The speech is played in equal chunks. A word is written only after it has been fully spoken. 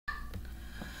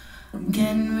I'm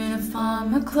getting rid of all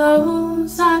my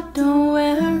clothes I don't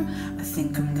wear. I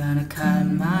think I'm gonna cut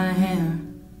my hair,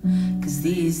 'cause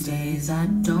these days I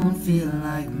don't feel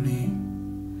like me.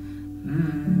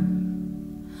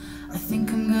 I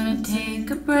think I'm gonna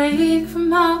take a break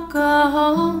from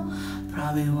alcohol.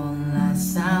 Probably won't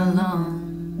last that long,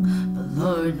 but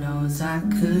Lord knows I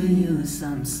could use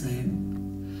some sleep.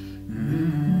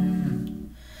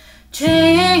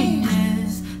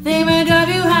 Changes, they might drive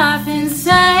you half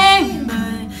insane,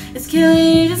 but it's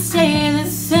killing you to stay the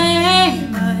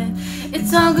same. But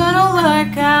it's all gonna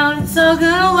work out, it's all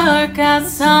gonna work out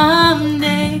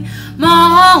someday.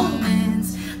 Moments,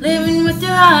 living with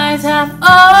your eyes half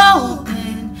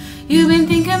open. You've been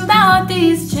thinking about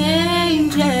these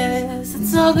changes.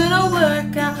 It's all gonna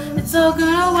work out, it's all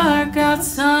gonna work out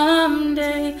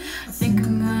someday. I think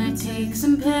I'm gonna take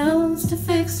some pills to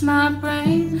fix my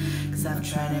brain, 'cause I've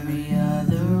tried every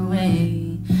other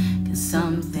way. 'Cause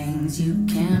some things you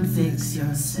can't fix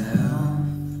yourself,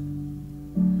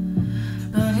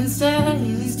 but instead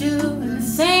he's doing the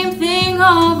same thing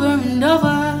over and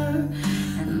over.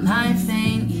 And life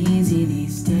ain't easy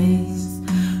these days.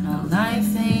 No,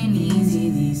 life ain't easy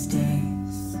these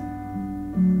days.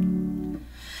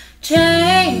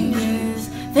 Changes,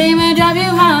 they might drive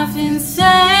you half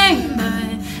insane, but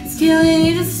it's killing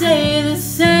you to stay the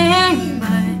same.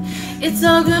 But it's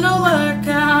all gonna work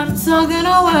out, it's all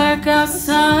gonna work out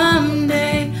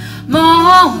someday.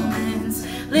 Moments,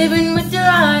 living with your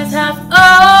eyes half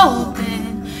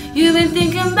open. You've been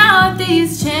thinking about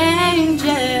these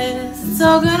changes. It's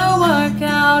all gonna work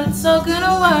out, it's all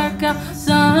gonna work out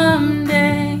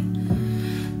someday.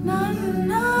 Na na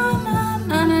na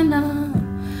na na na.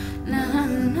 Na na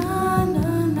na na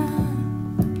na.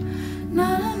 Na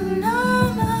na na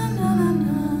na na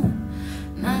na.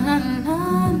 Na na na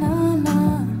na na.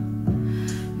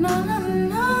 Na na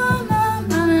na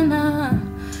na na na.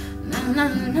 Na na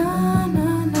na na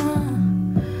na.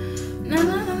 Na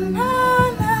na na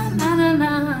na na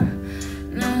na.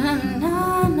 Na na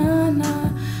na na.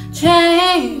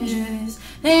 Changes,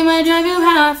 they might drive you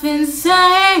half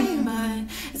insane, but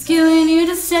it's killing you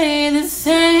to stay the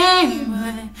same.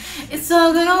 But it's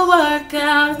all gonna work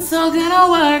out, it's all gonna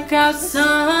work out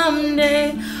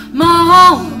someday.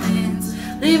 Moments,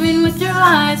 living with your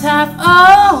eyes half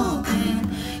open.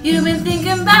 You've been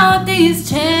thinking about these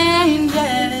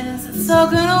changes. It's all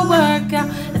gonna work out,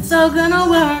 it's all gonna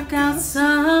work out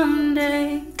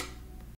someday.